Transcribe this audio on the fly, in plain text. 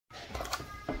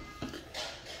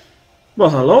Well,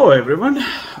 hello everyone.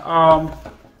 I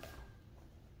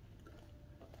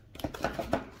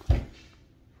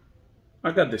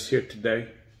got this here today.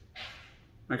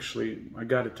 Actually, I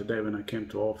got it today when I came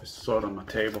to office. Saw it on my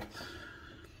table.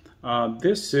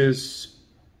 This is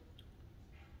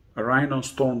a Rhino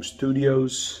Storm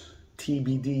Studios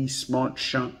TBD-Smart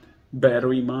Shunt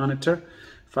battery monitor,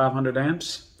 500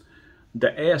 amps.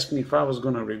 They asked me if I was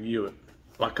going to review it,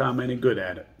 like I'm any good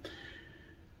at it.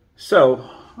 So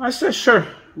I said, sure,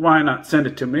 why not send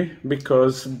it to me?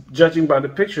 Because judging by the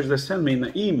pictures they sent me in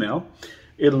the email,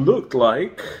 it looked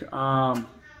like a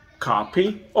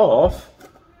copy of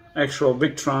actual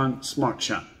Victron Smart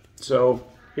Shunt. So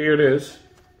here it is.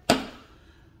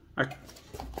 A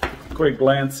quick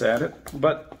glance at it,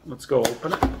 but let's go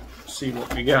open it, see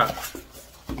what we got.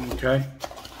 Okay.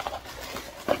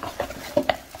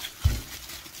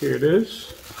 Here it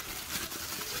is.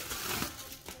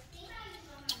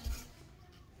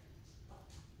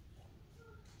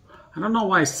 I don't know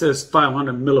why it says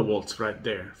 500 millivolts right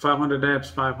there. 500 amps,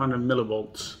 500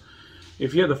 millivolts.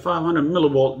 If you had a 500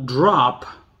 millivolt drop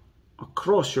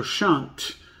across your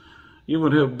shunt, you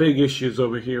would have big issues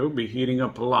over here. It would be heating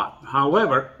up a lot.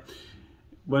 However,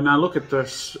 when I look at the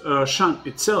shunt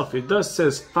itself, it does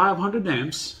says 500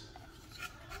 amps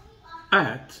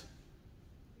at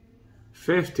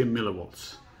 50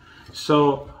 millivolts.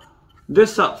 So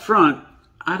this up front,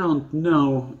 I don't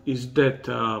know, is that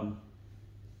a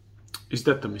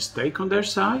mistake on their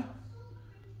side?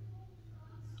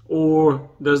 Or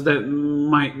does that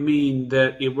might mean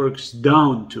that it works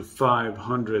down to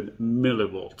 500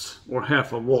 millivolts or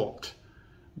half a volt?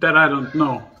 That I don't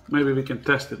know. Maybe we can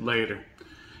test it later.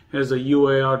 It has a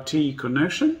UART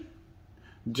connection,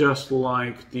 just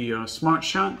like the Smart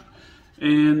Shunt.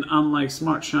 And unlike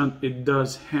Smart Shunt, it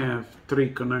does have 3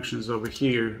 connections over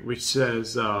here, which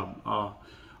says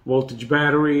voltage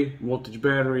battery,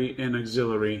 and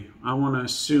auxiliary. I want to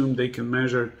assume they can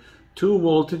measure 2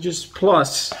 voltages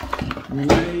plus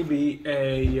maybe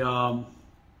a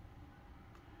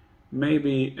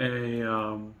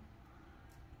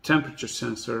temperature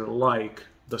sensor like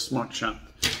the Smart Shunt.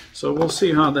 So we'll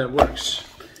see how that works.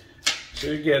 So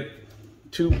you get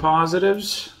 2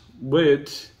 positives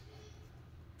with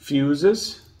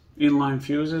fuses, inline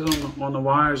fuses on the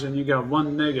wires, and you got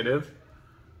 1 negative,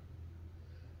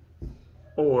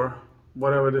 or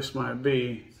whatever this might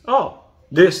be. Oh,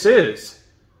 here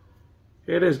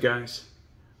it is, guys.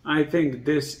 I think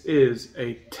this is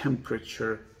a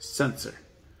temperature sensor.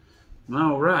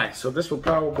 All right, so this will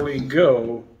probably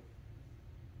go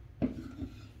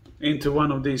into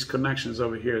one of these connections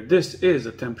over here. This is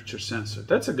a temperature sensor.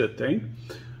 That's a good thing.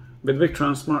 With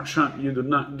Victron Smart Shunt, you do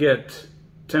not get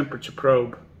temperature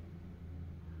probe.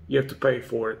 You have to pay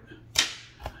for it.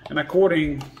 And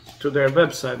according to their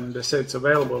website, and they say it's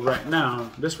available right now,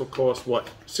 this will cost what,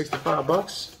 65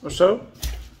 bucks or so?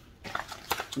 I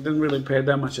didn't really pay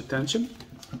that much attention.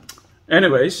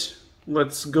 Anyways,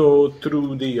 let's go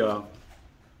through the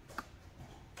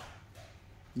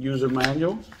user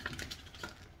manual.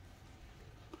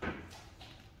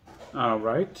 All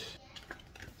right,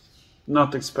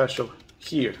 nothing special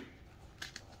here.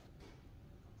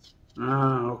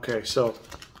 Okay, so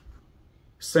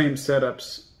same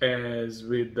setups as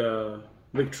with the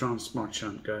Victron Smart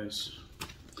Shunt, guys.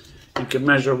 You can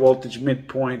measure voltage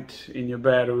midpoint in your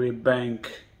battery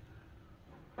bank,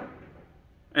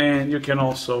 and you can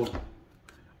also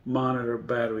monitor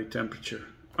battery temperature.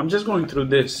 I'm just going through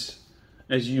this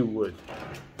as you would.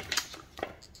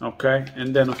 Okay,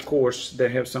 and then of course they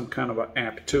have some kind of an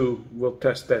app too. We'll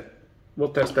test that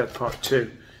part too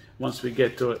once we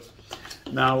get to it.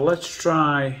 Now let's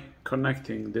try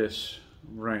connecting this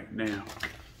right now.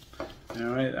 All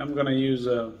right, I'm gonna use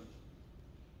a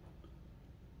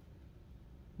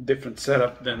different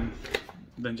setup than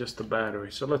just the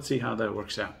battery. So let's see how that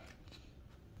works out.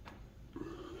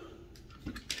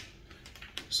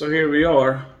 So here we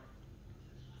are.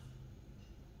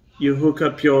 You hook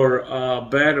up your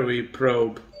battery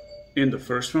probe in the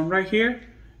first one right here,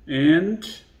 and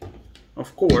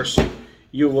of course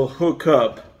you will hook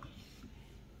up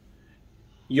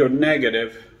your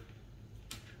negative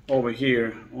over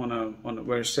here on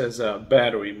where it says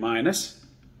battery minus.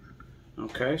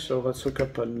 Okay, so let's hook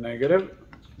up a negative,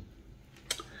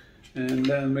 and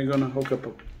then we're gonna hook up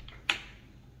a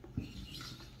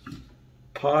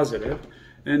positive,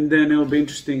 and then it'll be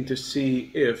interesting to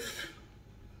see if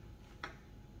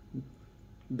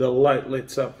the light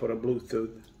lights up for the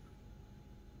Bluetooth.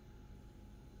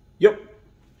 Yep,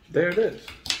 there it is.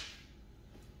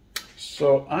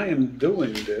 So I am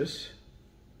doing this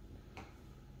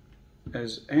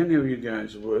as any of you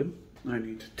guys would. I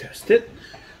need to test it.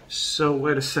 So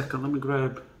wait a second, let me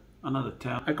grab another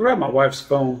tab. I grabbed my wife's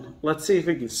phone. Let's see if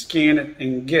we can scan it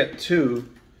and get to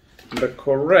the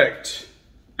correct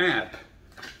app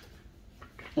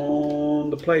on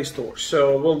the Play Store.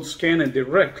 So we'll scan it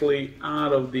directly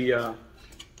out of the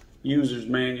user's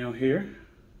manual here.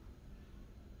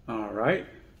 All right.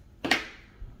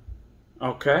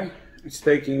 Okay, it's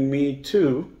taking me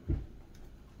to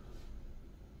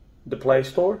the Play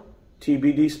Store,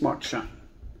 TBD-Smart Shunt.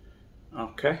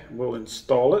 Okay, we'll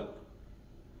install it.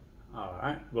 All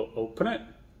right, we'll open it.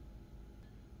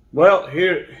 Well,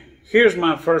 here's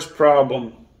my first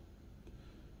problem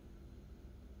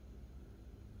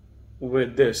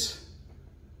with this.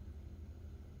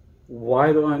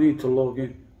 Why do I need to log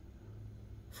in?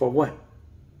 For what?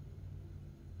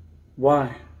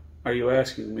 Why are you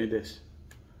asking me this?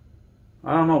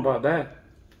 I don't know about that.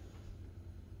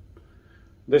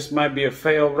 This might be a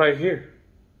fail right here.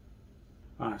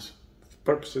 So for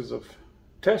purposes of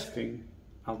testing,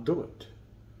 I'll do it.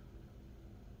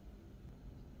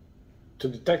 To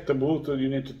detect the Bluetooth, you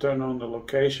need to turn on the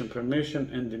location permission,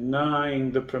 and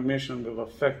denying the permission will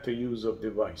affect the use of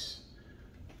device.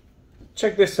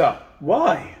 Check this out.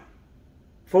 Why?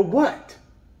 For what?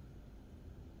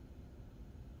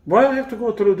 Why do I have to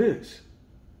go through this?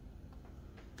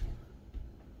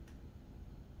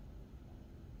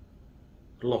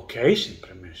 Location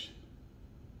permission.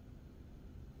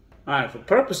 Alright, for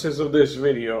purposes of this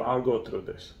video, I'll go through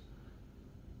this.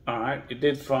 Alright, it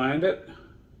did find it.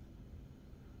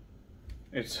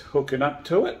 It's hooking up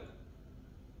to it.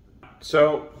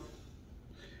 So,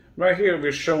 right here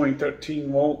we're showing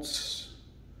 13 volts.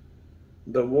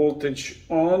 The voltage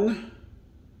on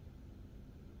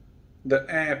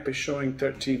the app is showing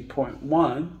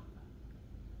 13.1.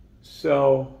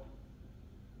 So,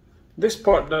 this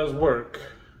part does work.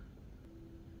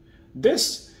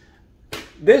 This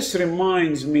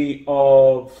reminds me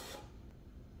of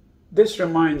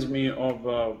Victron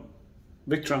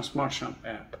Smart Shunt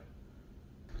app.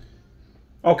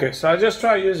 Okay, so I just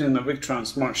tried using the Victron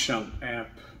Smart Shunt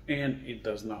app and it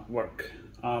does not work.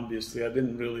 Obviously, I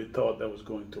didn't really thought that was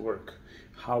going to work.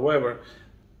 However,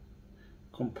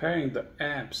 comparing the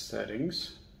app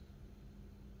settings,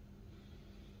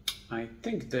 I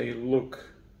think they look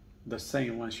the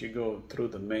same once you go through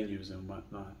the menus and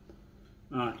whatnot.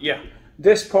 Yeah,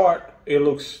 this part, it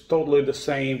looks totally the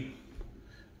same.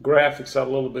 Graphics are a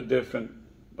little bit different,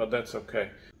 but that's okay.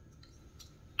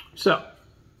 So,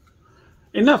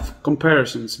 enough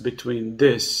comparisons between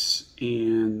this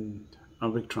and a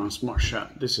Victron Smart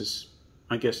Shunt. This is,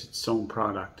 I guess, its own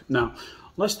product. Now,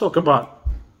 let's talk about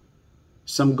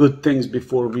some good things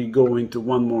before we go into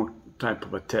one more type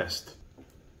of a test.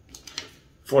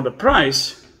 For the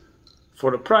price of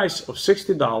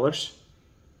 $60,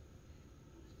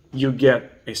 you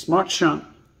get a Smart Shunt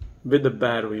with the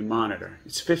battery monitor.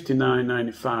 It's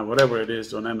 $59.95, whatever it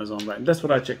is on Amazon, right? That's what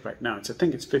I checked right now. I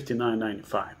think it's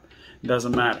 $59.95. It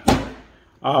doesn't matter.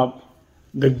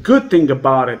 The good thing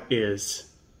about it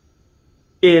is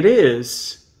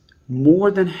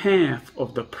more than half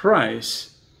of the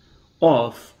price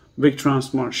of Victron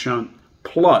Smart Shunt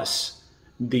plus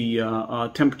the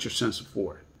temperature sensor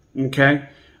for it. Okay,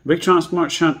 Victron Smart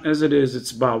Shunt as it is,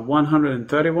 it's about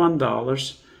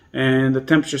 $131, and the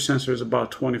temperature sensor is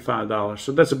about $25.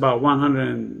 So that's about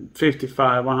 $155,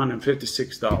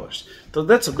 $156. So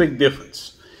that's a big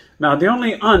difference. Now the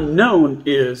only unknown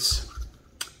is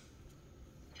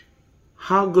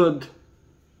how good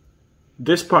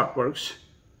this part works.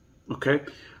 Okay,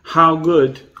 how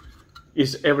good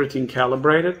is everything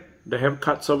calibrated? They have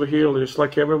cuts over here, just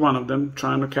like every one of them,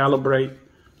 trying to calibrate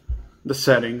the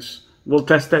settings. We'll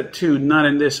test that too, not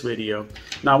in this video.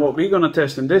 Now what we're going to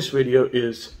test in this video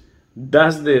is,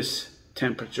 does this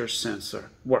temperature sensor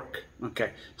work?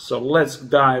 Okay, so let's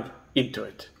dive into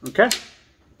it. Okay.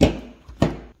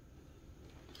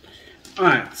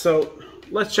 Alright, so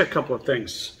let's check a couple of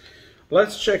things.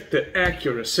 Let's check the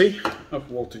accuracy of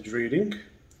voltage reading.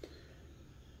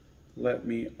 Let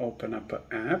me open up an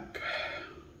app.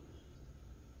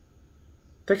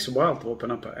 Takes a while to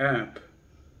open up an app.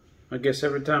 I guess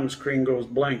every time the screen goes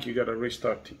blank, you gotta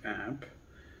restart the app.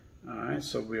 Alright,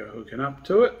 so we are hooking up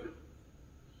to it.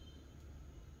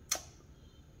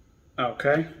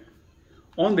 Okay.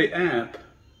 On the app,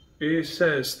 it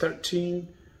says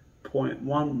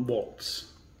 13.1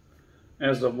 volts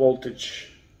as the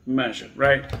voltage measured,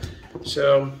 right?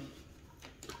 So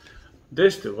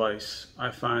this device, I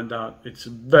find out it's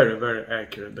very, very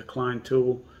accurate. The Klein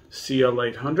Tool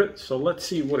CL800. So let's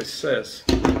see what it says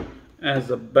as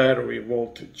the battery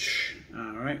voltage.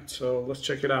 All right, so let's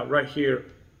check it out right here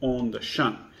on the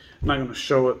shunt. I'm not going to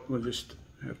show it. We'll just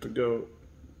have to go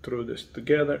throw this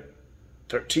together.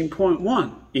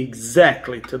 13.1,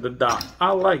 exactly to the dot.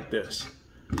 I like this.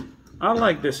 I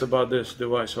like this about this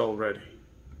device already.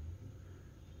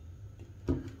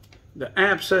 The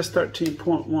app says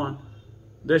 13.1.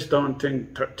 This darn thing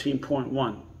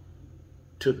 13.1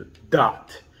 to the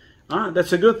dot.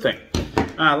 That's a good thing.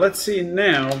 Let's see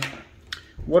now,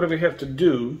 what do we have to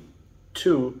do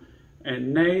to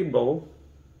enable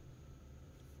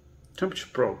temperature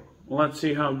probe? Let's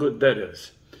see how good that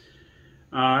is.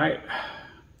 All right.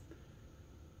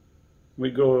 We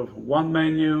go one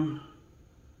menu,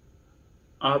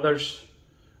 others.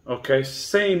 Okay,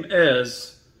 same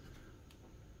as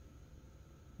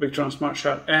TBD-Smart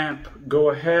Shunt app. Go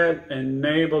ahead,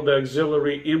 enable the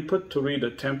auxiliary input to read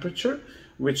the temperature,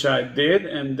 which I did,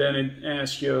 and then it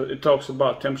asks you, it talks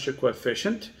about temperature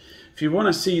coefficient. If you want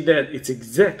to see that it's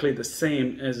exactly the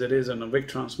same as it is on a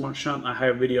TBD-Smart Shunt, I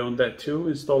have a video on that too,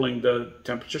 installing the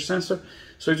temperature sensor.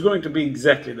 So it's going to be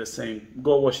exactly the same.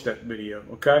 Go watch that video,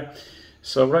 okay?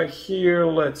 So right here,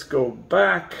 let's go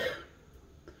back.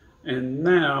 And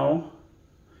now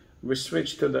we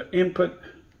switch to the input,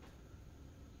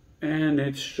 and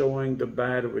it's showing the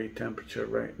battery temperature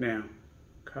right now.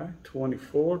 Okay,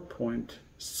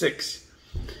 24.6.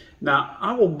 Now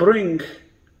I will bring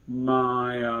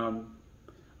my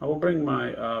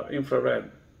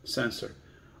infrared sensor.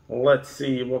 Let's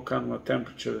see what kind of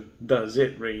temperature does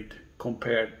it read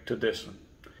compared to this one.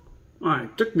 Alright,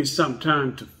 it took me some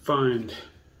time to find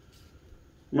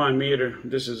my meter.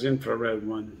 This is infrared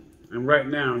one, and right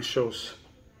now it shows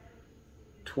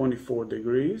 24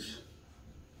 degrees.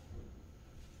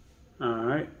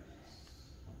 Alright,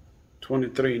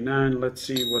 23.9. Let's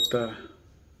see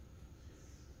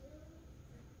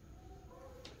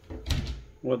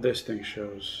what this thing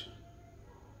shows.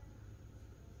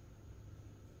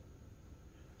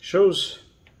 Shows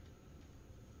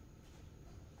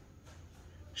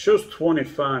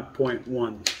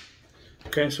 25.1.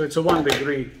 Okay, so it's a 1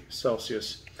 degree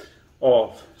Celsius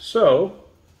off. So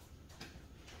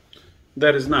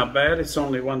that is not bad. It's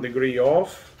only 1 degree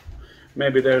off.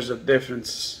 Maybe there's a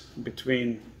difference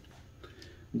between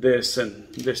this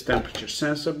and this temperature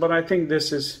sensor, but I think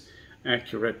this is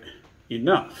accurate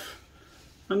enough,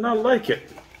 and I like it.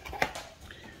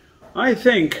 I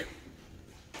think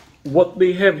what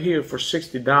we have here for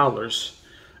 $60,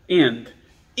 and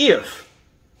if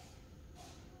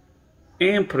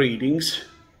amp readings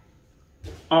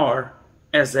are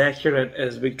as accurate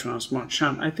as TBD-Smart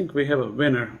Shunt, I think we have a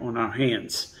winner on our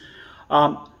hands.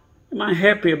 Am I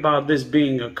happy about this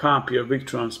being a copy of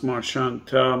TBD-Smart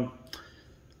Shunt?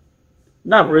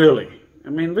 Not really. I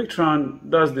mean, Victron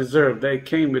does deserve, they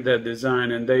came with that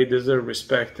design and they deserve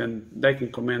respect and they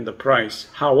can command the price.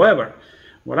 However,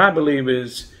 what I believe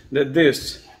is that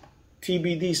this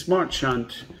TBD-Smart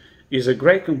Shunt is a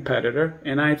great competitor,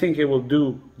 and I think it will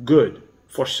do good.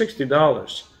 For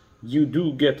 $60, you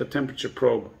do get the temperature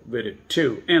probe with it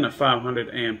too, and a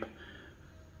 500 amp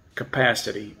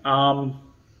capacity.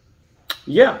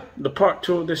 Yeah, the part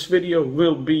 2 of this video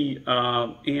will be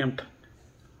amp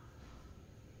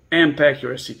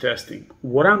accuracy testing.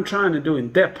 What I'm trying to do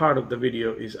in that part of the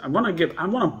video is I want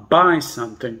to buy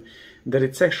something that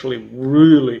it's actually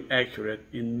really accurate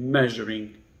in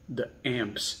measuring the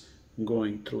amps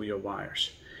going through your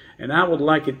wires. And I would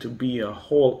like it to be a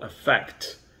whole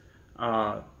effect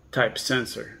type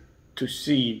sensor to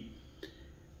see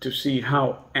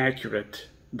how accurate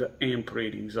the amp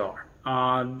readings are.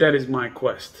 That is my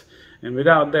quest. And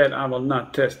without that, I will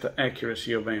not test the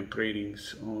accuracy of amp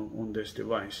readings on this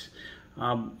device.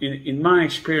 In my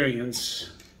experience,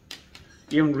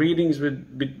 even readings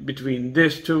between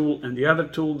this tool and the other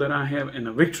tool that I have, and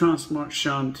a TBD-Smart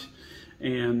Shunt,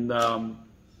 and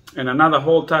another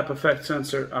whole type effect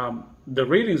sensor, the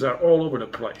readings are all over the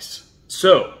place.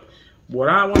 So what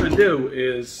I want to do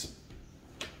is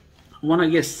I want to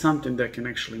get something that can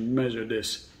actually measure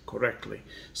this correctly.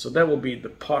 So that will be the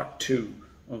part 2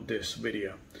 of this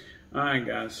video. Alright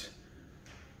guys,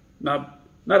 not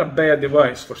a bad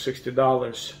device for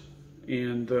 $60,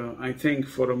 and I think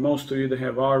for most of you that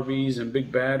have RVs and big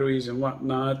batteries and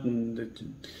whatnot,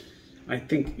 and I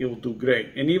think it will do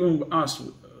great. And even us,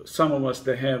 some of us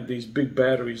that have these big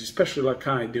batteries, especially like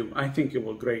I do, I think it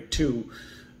will great too,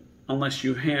 unless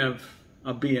you have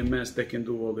a BMS that can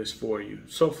do all this for you.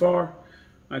 So far,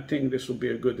 I think this will be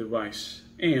a good device.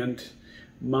 And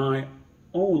my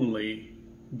only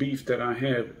beef that I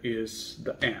have is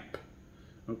the app.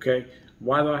 Okay,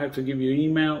 why do I have to give you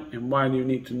email, and why do you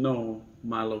need to know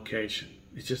my location?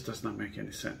 It just does not make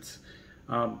any sense.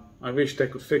 I wish they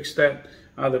could fix that.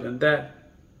 Other than that,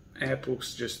 app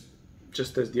looks just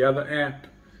as the other app.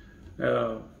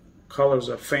 colors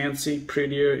are fancy,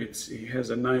 prettier. It has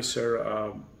a nicer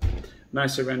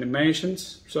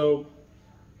animations. So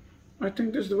I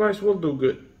think this device will do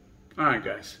good. Alright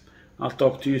guys, I'll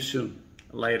talk to you soon.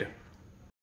 Later.